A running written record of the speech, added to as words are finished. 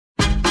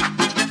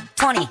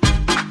20,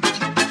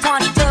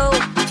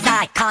 22,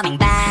 start coming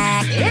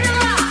back.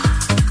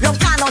 Long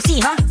time no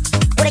see, huh?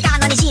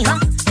 오래간 아니지, huh?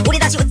 우리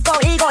다시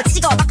웃고 일고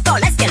지지고 바꿔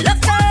let's get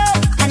loco.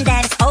 And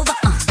then it's over,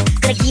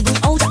 그래 기분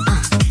오자,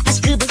 다시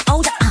그분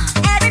오자.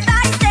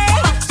 Everybody say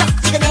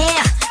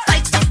쩍지근해,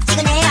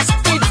 껄쩍지근해.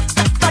 아쉽들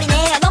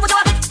벅적거리네. 너무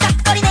좋아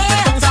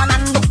벅적거리네.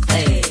 동서남북,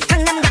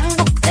 강남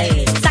강북,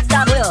 싹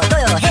다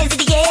보여줘요. Hands in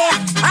the air,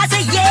 I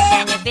say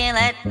yeah. Can you feel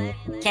it?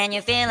 Can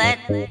you feel it?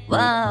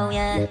 Whoa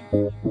yeah,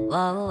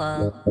 whoa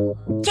whoa.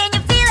 Can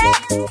you feel it?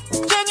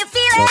 Can you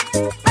feel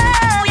it?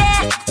 Oh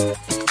yeah.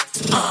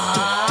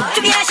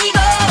 준비하시고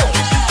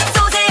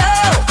쏘세요.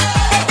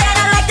 That that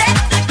I like that.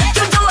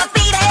 기분 좋아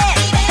beat it.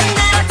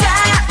 흔들어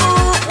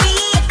좌우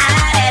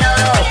위아래로.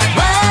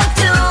 1,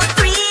 2,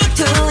 3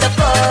 to the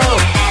 4.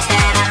 That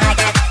that I like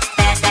that.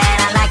 That that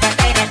I like that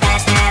baby. That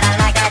that I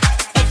like that.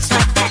 It's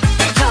like that.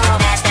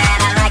 That that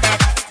I like that.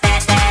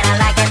 That that I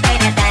like that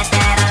baby. That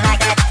that I like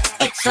that.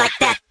 It's like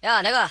that.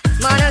 야 내가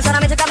많은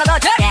사람이 잠깐만 더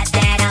That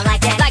that I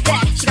like that. Like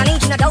that. 시간이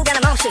지나도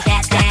변함없이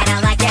That that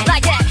I like that.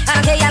 Like that. I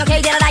don't care I don't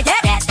care that I like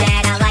that. That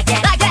that I like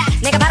that. Like that.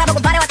 내가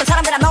바라보고 바래왔던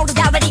사람들아 모두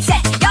다 ready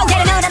set. Yo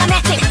때리는 난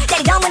매칭.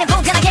 때리 정문에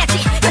불편하겠지.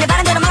 눈에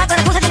바른 대로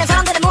막거나 부서지는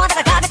사람들을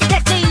모아다가 가볍게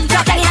택지.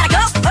 적당히 하나 go.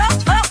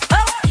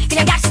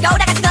 그냥 같이 go.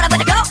 다 같이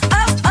걸어보자 go.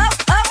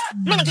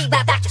 미는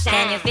기밥 닥쳐.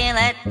 Can you feel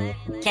it?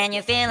 Can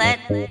you feel it?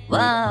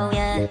 Whoa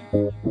yeah.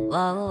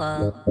 Whoa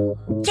whoa.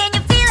 Can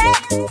you feel it?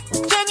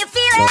 Can you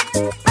feel it?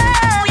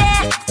 Oh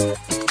yeah.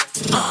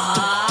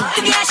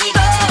 준비하시고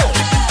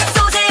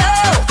쏘세요.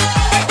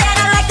 That that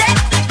I like that.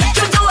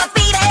 기분 좋아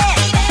beat it.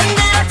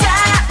 흔들어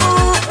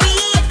좌우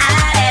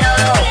위아래로.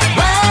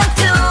 1,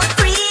 2,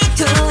 3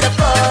 to the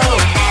 4.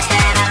 That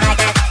that I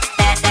like that.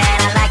 That that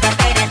I like that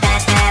baby.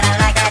 That that I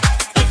like that.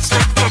 It's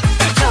like that.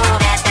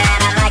 That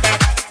that I like that.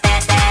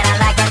 That that I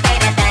like that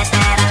baby. That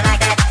that I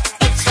like that.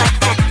 It's like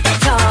that. That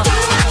do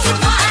what you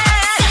want.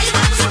 Say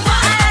what you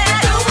want.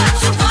 Do what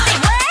you want.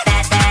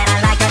 That that I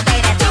like that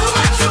baby. Do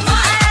what you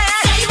want.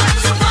 Say what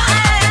you want.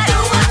 Do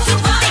what you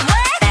want.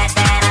 That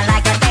that I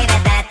like that baby.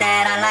 That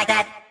that I like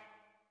that.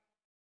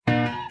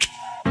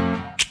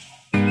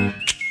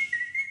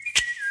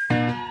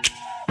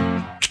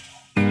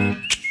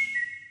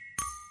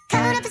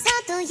 거울 앞에서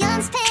또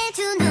연습해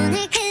두 눈을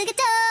크게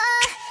떠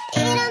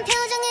이런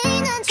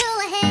표정을 난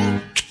좋아해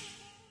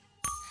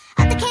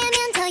어떻게 하면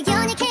더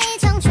연약해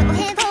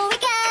정초해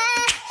보일까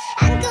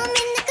안 꾸민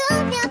내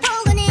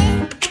꾸며보곤 해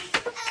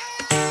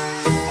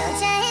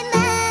여자의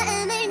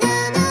마음을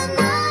너무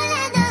몰라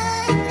널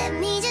Let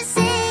me just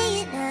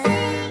say it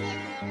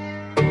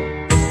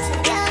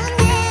차가운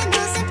내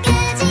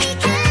모습까지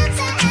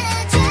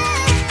감싸줘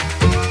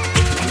난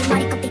네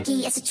머리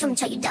꼭대기에서 춤춰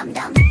you dumb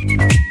dumb 난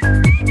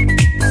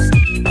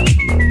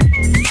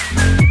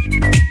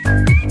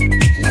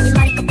네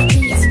머리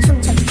꼭대기에서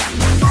춤춰 you dumb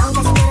dumb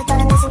마음까지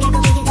들었더란 내 숨길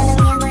거기에 달랑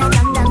위한 거야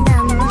dumb dumb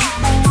dumb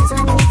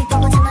순수한 내 눈빛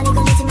보고 잔머리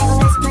굴리지 말고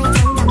let's play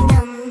dumb dumb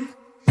dumb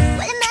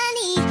원래 많이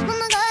못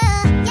먹어요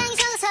양이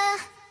적어서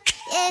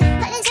yeah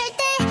발은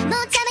절대 못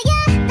잡아요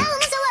너무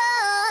무서워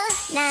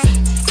난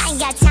I ain't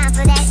got time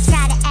for that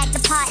try to act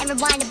the part and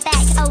rewind it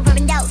back over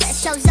and over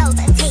show's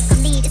over take the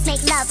lead it's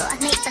make love or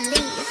make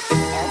believe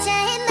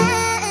여자의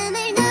마음을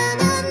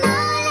너무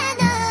몰라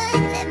널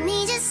Let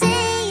me just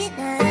say it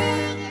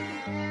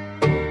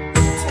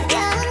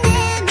차가운 내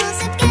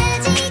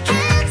모습까지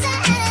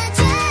감싸줘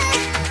난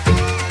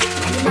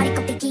네 머리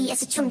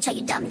꼭대기에서 춤춰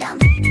you dumb dumb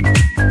난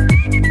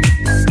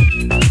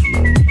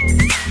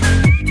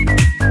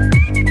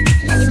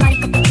네 머리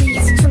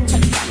꼭대기에서 춤춰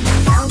you dumb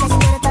dumb 마음까지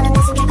들었더란 내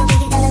숨길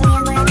거기에 달랑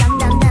위한 거야 dumb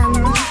dumb dumb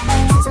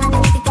순수한 내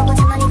눈빛 보고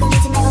잔머리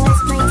굴리지 말고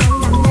let's play dumb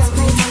dumb let's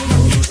play dumb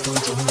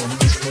dumb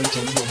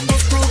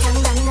let's play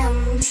dumb dumb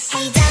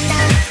Hey dumb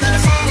dumb 네가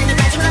사랑에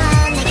빠진 건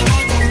내게 할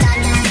때는 dumb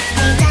dumb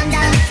Hey dumb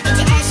dumb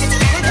이제 애쓰지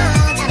않아도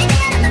Tell me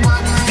that I'm the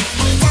one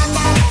Hey dumb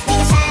dumb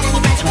네가 사랑에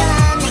빠진 건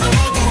내게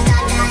할 때는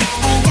dumb dumb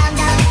Hey dumb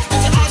dumb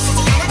이제 애쓰지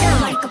않아도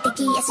머리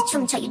꼭대기에서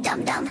춤춰 you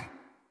dumb dumb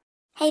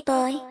Hey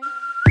boy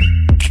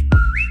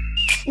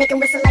Make him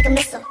whistle like a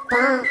missile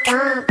Bomb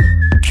bomb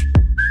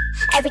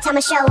Every time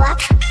I show up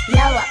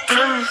blow up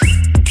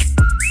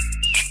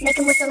Make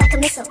him whistle like a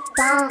missile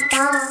Bomb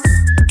bomb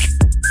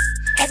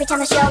Every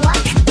time I show up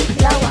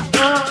blow up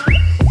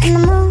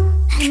너무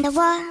아름다워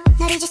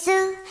날 잊을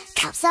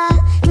수가 없어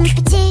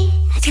눈빛이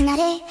아직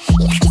나를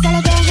이렇게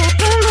설레게 해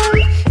boom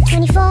boom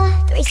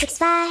 24,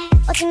 365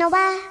 오직 너와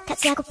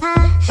같이 하고파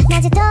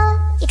낮에도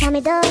이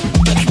밤에도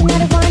이렇게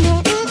너를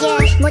원해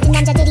yeah. 모든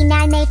남자들이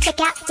날 매일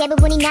check out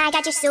대부분이 날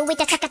가질 수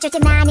있다 착각 절대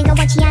나는 건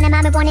원치 않아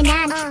맘을 원해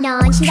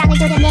난넌 심장을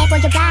도려내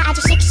보여봐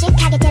아주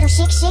씩씩하게 대로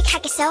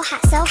씩씩하게 so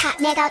hot so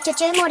hot 내가 어쩔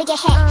줄 모르게 해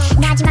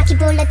마지막히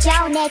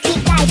불러줘 내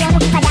귓가에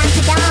오는 바람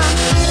피던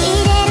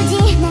이대로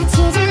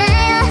지나치지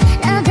마요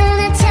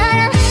너그나처럼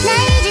날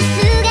잊을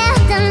수가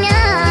없다면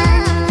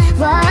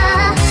널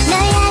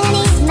향한 이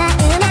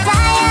마음의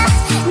fire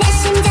내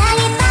심장이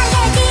빨개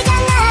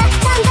뛰잖아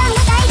점점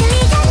가까이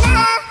들리잖아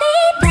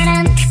휘바람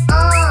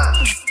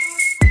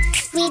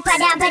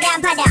휘바람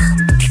바람 바람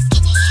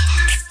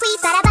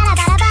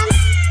휘바라바라바라밤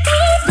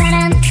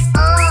휘바람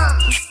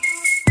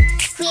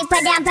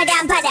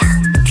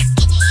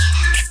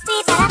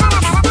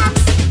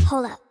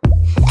Hold up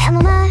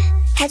아무 말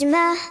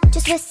하지마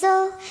Just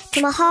whistle to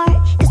my heart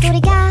그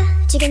소리가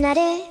지금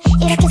나를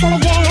이렇게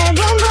설레게 해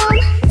Boom boom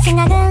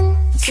생각은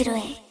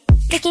지루해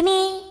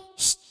느낌이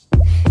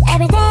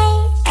Everyday,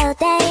 all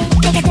day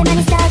내 곁에만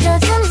있어줘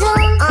zoom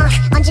zoom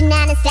언제나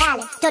나는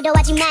silent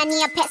도도하지만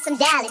네 앞에선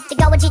darling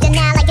뜨거워지잖아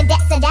like a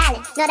desert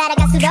island 널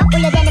알아갈수록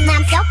울려대는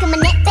맘속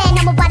그만해 빼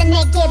넘어와라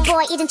내게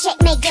boy 이젠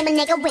checkmate 게임은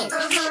내가 win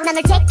난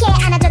널 take care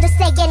안아줘도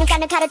세게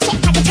눈가를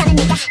가로채하기 전에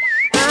네가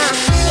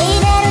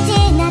이대로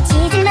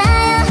지나치지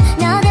마요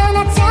너도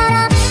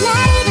나처럼 날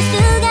잊을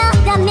수가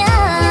없다면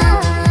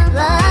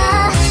널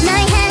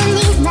향한 네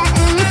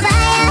마음은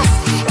fire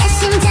내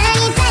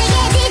심장이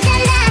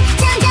빨개지잖아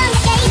점점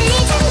가까이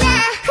들리잖아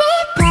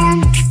휘바람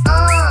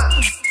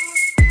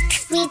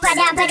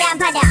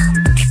휘바람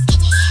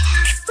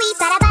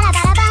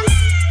휘바라바라바라밤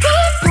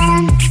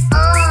휘바람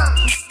휘바람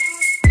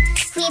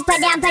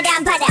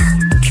휘바라바라바라밤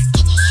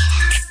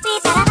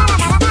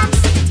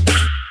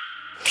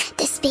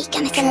This beat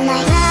got me feeling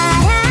like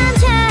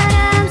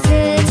바람처럼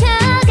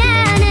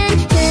스쳐가는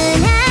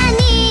흔한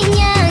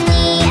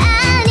인연이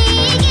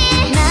아니길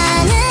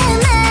많은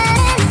말은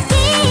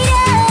필요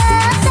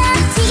없어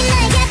지금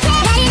너의 곁에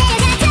날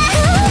내려가자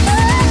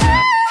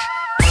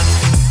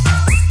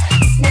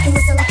Make it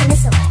whistle like a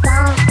missile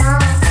Bomb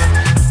bomb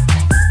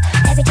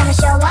Every time I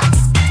show up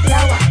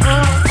blow up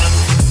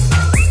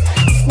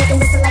Make it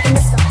whistle like a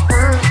missile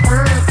Bomb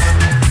bomb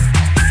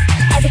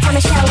Every time I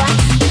show up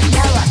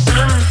blow up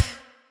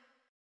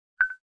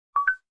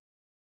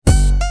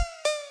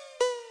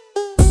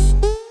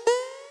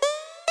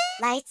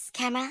Lights,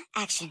 camera,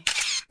 action.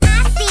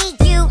 I see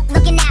you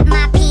looking at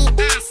my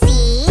PIC.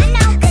 I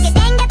know. 그게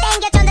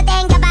땡겨 좀 더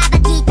땡겨봐봐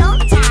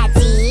뒤통차지.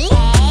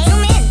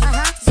 Zoom in,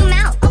 zoom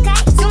out, okay.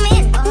 Zoom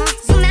in,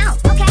 zoom out,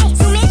 okay.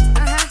 Zoom in,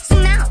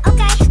 zoom out,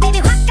 okay. Baby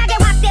확 가게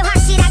확대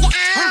확실하게.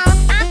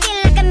 I'm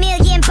feeling like a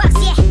million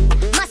bucks, yeah.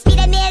 Must be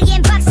that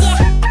million bucks,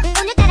 yeah.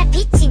 오늘따라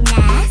빛이 나.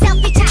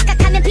 Selfie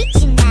착각하면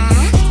빛이 나.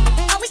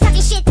 Always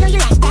talking shit, know you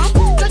like that.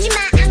 쫄지 마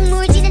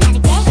악물지는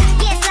않을게.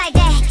 Yeah, it's like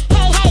that.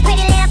 Hey, hey,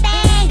 pretty little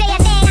thing.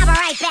 I'll be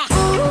right back.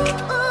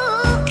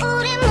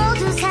 우리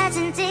모두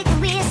사진 찍기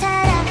위해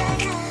살아.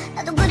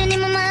 나도 그래 네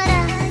맘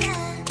알아.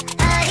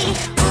 아이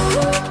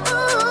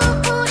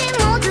우리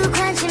모두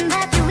관심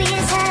받기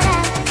위해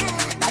살아.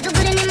 나도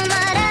그래 네 맘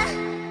알아.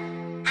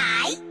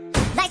 아이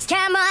Lights,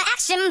 camera,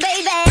 action,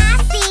 baby. I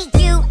see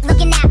you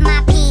looking at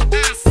my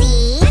PIC.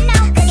 I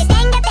know. 그게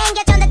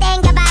땡겨 좀 더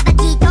땡겨봐봐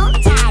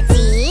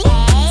뒤통차지.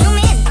 Zoom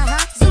in,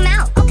 zoom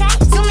out, okay.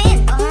 Zoom in,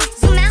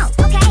 zoom out,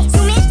 okay.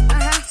 Zoom in,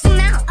 zoom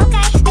out,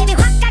 okay. Baby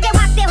확 가게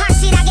확대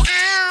확실하게.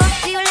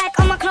 Do you like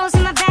all my clothes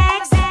in my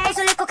bags?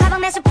 옷을 입고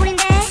가방 매술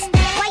뿌린데.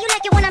 Why you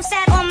like it when I'm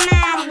sad or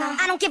mad?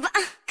 I don't give a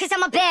cause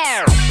I'm a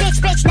bear.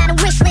 Bitch 나는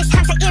wishlist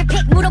항상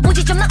earpick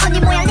물어보지 좀 마 언니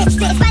모양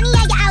lipstick. Funny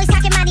how you always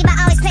talking money but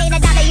always pay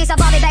that dollar. Use a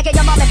bobby bag in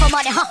your mommy for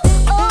money, huh?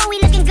 Oh we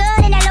looking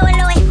good in that low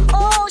low.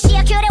 Oh she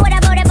a cutie with a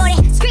booty booty.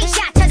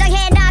 Screenshot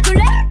저장해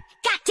놔둘래?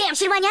 Goddamn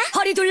실화냐?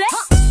 허리 둘래?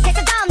 됐어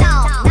dumb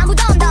dumb 나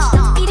무덤 더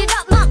Eat it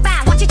up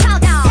먹방 watch it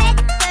count down. 셋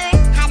둘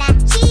하나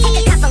cheese.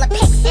 Take a couple of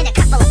pics and a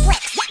couple of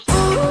flicks.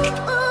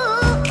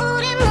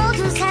 우리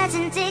모두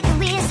사진 찍기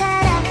위해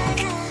살아.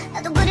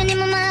 나도 그래 네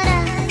맘 알아.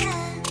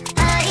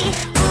 아이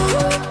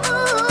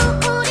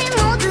우리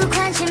모두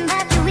관심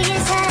받기 위해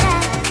살아.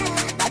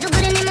 나도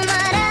그래 네 맘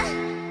알아.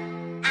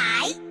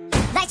 아이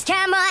Lights,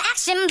 camera,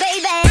 action,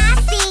 baby. I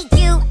see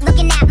you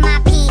looking at my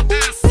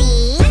PIC.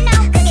 I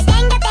know. 그게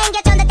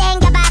땡겨 좀 더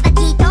땡겨봐봐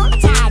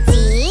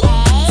뒤통차지.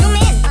 Zoom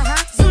in,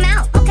 zoom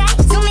out, okay.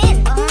 Zoom in,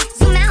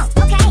 zoom out,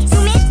 okay.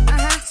 Zoom in,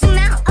 zoom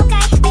out,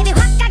 okay. Baby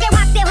확 가게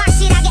확대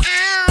확실하게.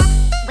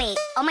 Wait,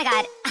 oh my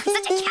god, I'm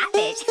such a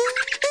catfish.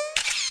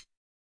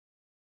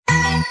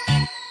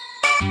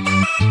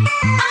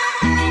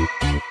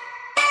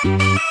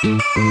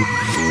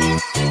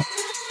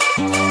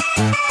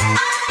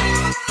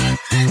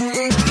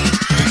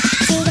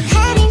 지금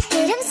하늘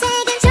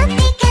흐름색은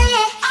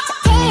tropical.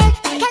 서태양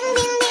빨간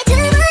빛이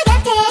두부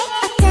같아.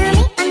 Oh tell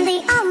me I'm the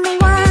only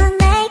one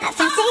like I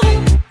fancy you,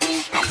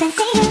 I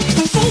fancy you,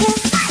 fancy you.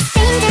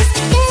 Strangers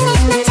끈에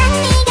난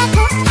장미 같아.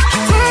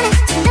 괜찮아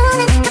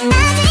정도는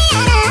겁나지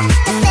않아.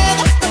 더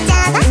세게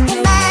붙잡아 내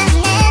맘은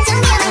좀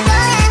위험한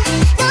거야.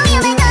 너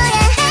위험한 거야.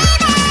 Hey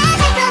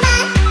baby 달콤한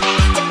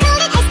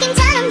초콜릿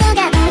아이스크림처럼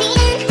녹아버리는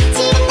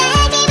지금 내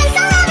기분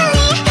so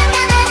lovely.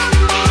 감각은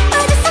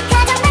모두 속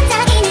가장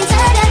반짝이는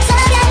저격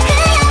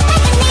그려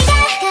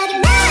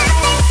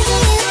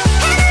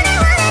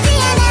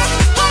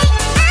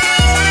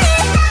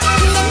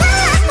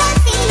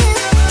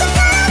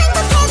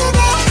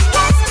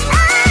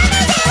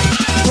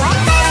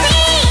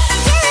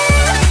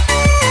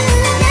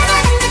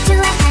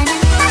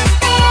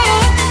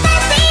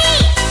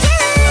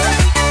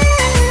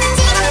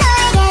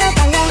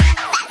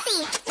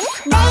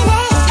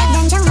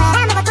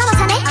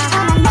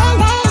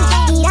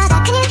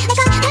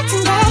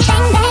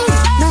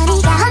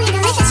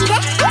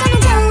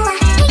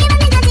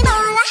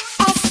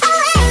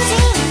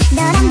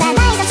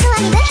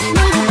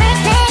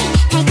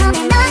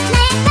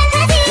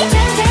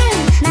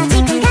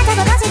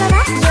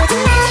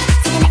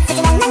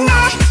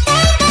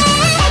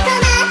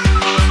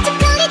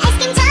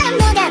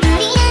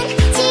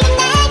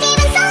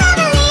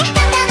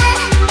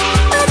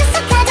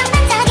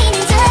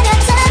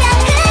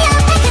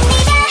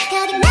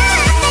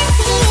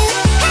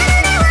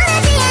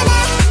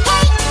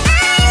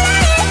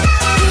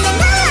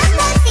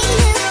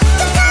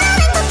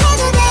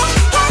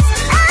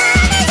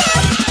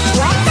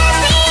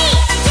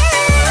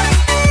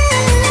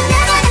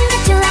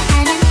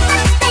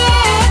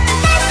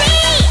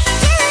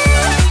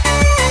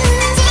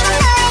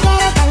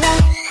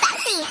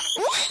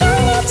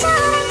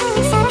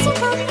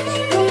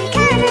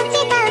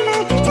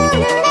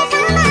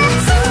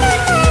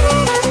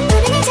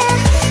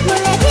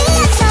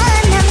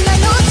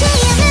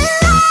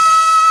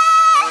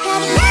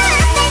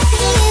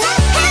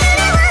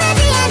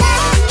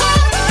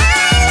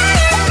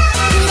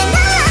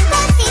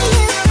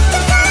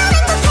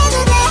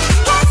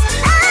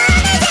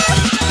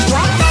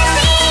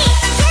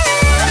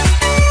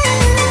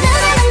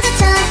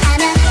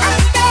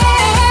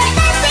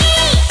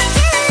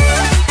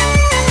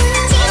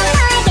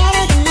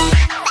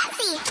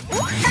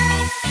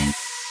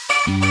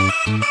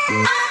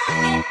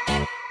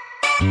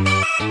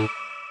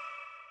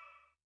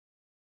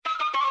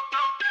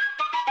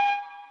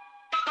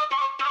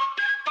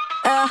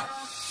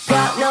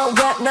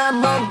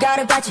난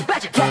뭔가를 봤지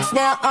Catch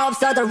now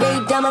없어도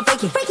리듬은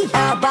freaky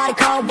Everybody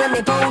call when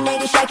they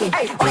보내기 shaking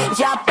우린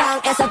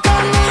자방에서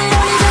건물을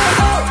올리자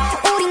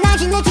우린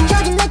알지 느낀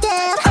젖은 내 듯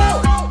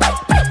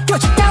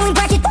교칙 따윈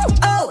break it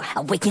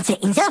We can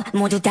change up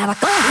모두 다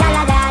바꿔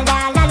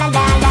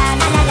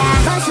라라라라라라라라라라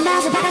벌써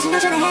마음을 바꿔준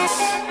노전에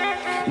했어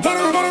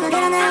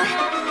대단하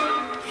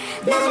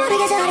나도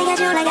모르게 저리가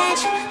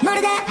졸라가지 모두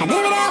다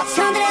하늘 위로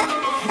손 들어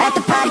At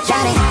the party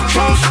Johnny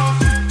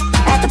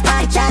At the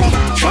party Johnny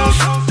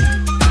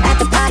At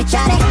the party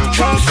Johnny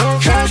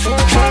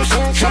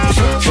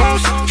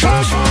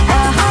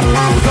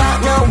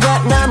나는 너와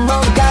난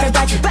뭔가를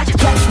봤지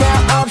Catch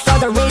now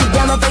없어도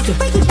리듬은 freaky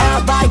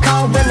Everybody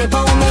call when they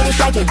보내기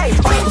shaking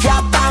우린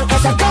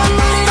자방에서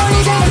건물을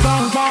올리자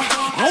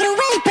Ain't no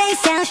really bass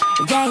sounds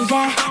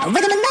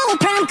Rhythm and no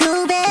prime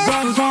groove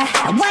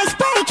White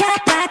spray cut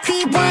back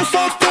We want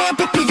set feel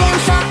BPM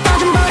싹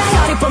떠준보라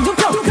서리 뽕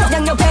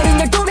양옆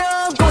배를 뚫어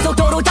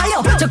고속도로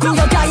달려 저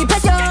구역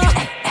가입했어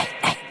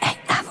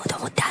아무도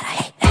못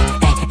따라해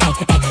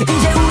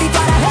이제 우리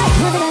따라해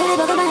모두가 우리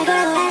보고 말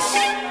걸어도 했어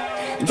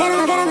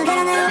대단하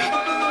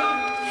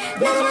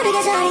나도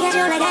모르게 저리가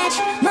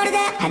졸라가지 모두 다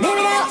하늘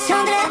위로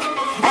손 들어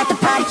At the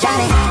party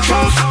Johnny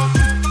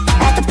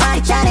At the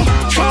party Johnny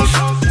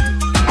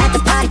At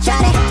the party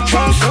Johnny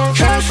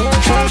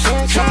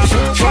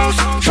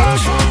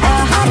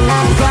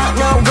나는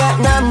너와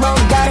난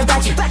뭔가를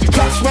봤지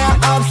Catch now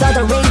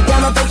없어도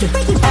리듬은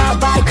freaky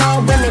Everybody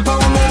call when they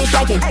보내기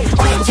shaking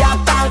우린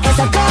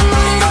자방에서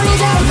건물을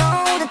올리자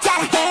모두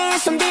따라해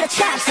손 들어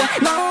찰서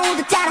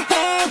모두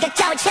따라해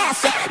각자를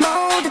찾았어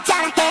모두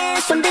따라해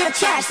손 들어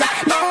찰서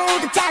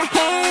모두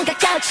따라해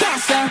각자를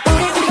찾았어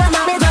우리가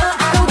맘에 들어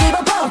I don't give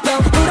a pop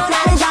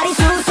불어나는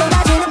자리수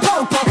쏟아지는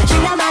폭포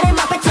신나만을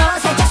막 뱉어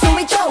살짝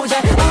숨이 쪼져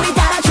우리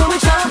따라 춤을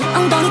춰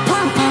엉덩이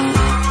펑펑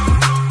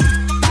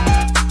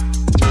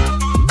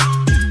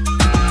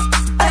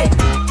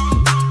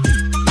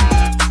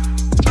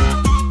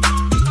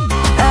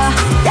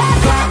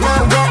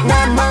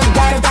난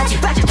뭔가를 봤지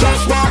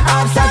Catch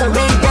now 없어도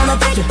리듬은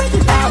freaky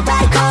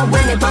Everybody call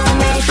when they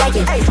보내기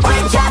shaking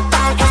우린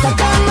자방에서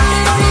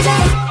건물을 올리자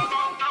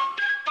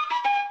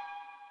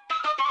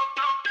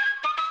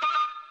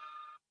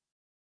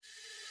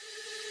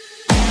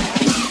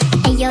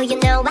Yo, you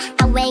know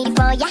I waited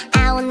for ya,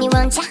 I only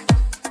want ya.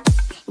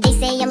 They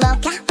say I'm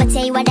loca, but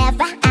say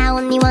whatever, I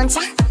only want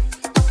ya.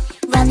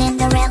 Running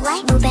the red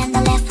light, moving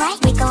the left, right,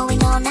 we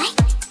going all night.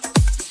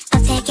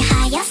 I'll take you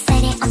higher,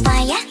 set it on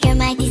fire, you're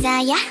my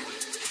desire.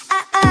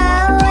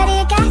 Uh-oh, what do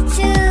you got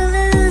to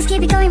lose?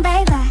 Keep it going,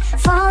 baby.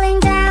 Falling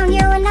down, you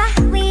and I,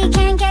 we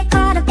can't get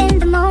caught up in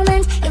the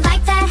moment. You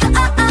like that?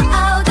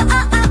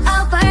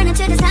 Oh, burn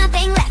into the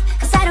something left.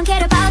 Cause I don't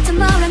care about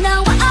tomorrow,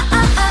 no.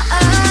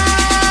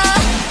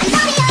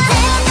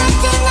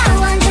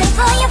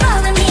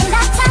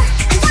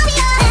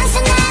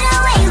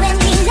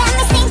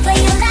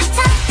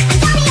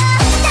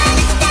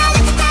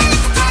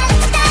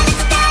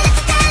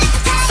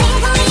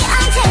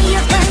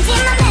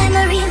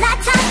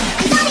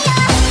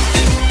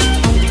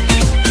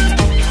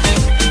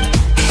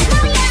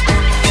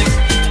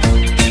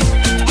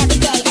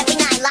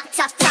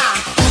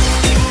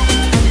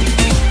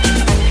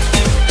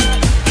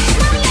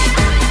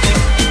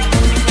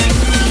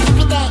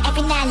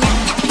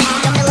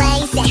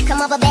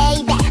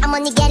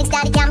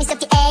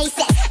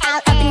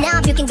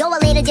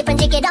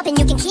 And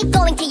you can keep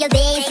going till your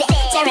days.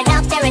 Tear it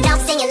up,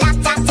 sing it la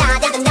da da.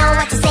 They don't know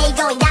what to say,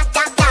 going da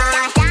da da.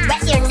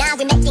 Right here now,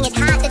 we're making it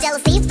hot. The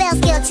jealousy feels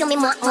guilt to me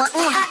more.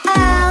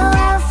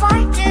 How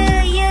far do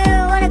you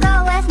wanna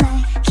go with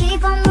me?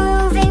 Keep on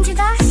moving to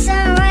the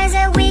sunrise,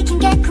 and we can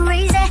get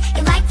crazy.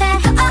 You like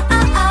that?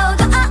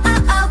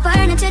 Oh,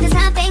 burn into the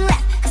something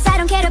left. Cause I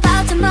don't care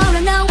about tomorrow,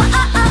 no.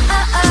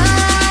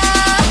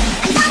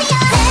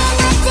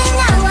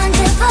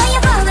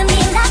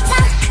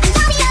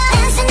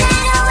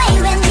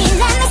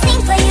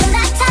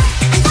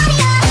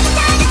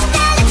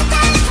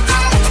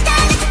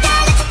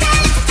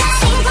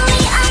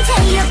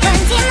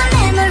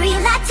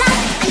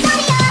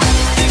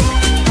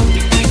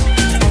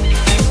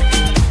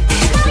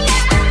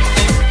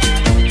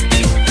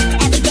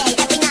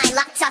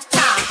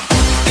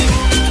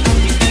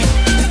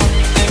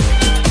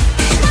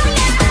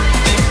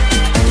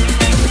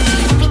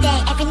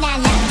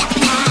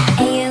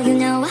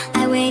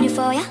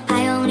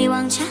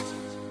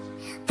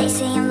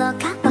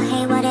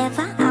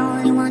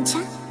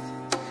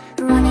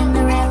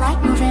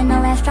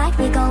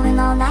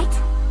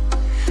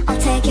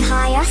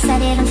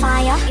 Set it on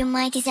fire, you're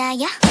my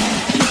desire.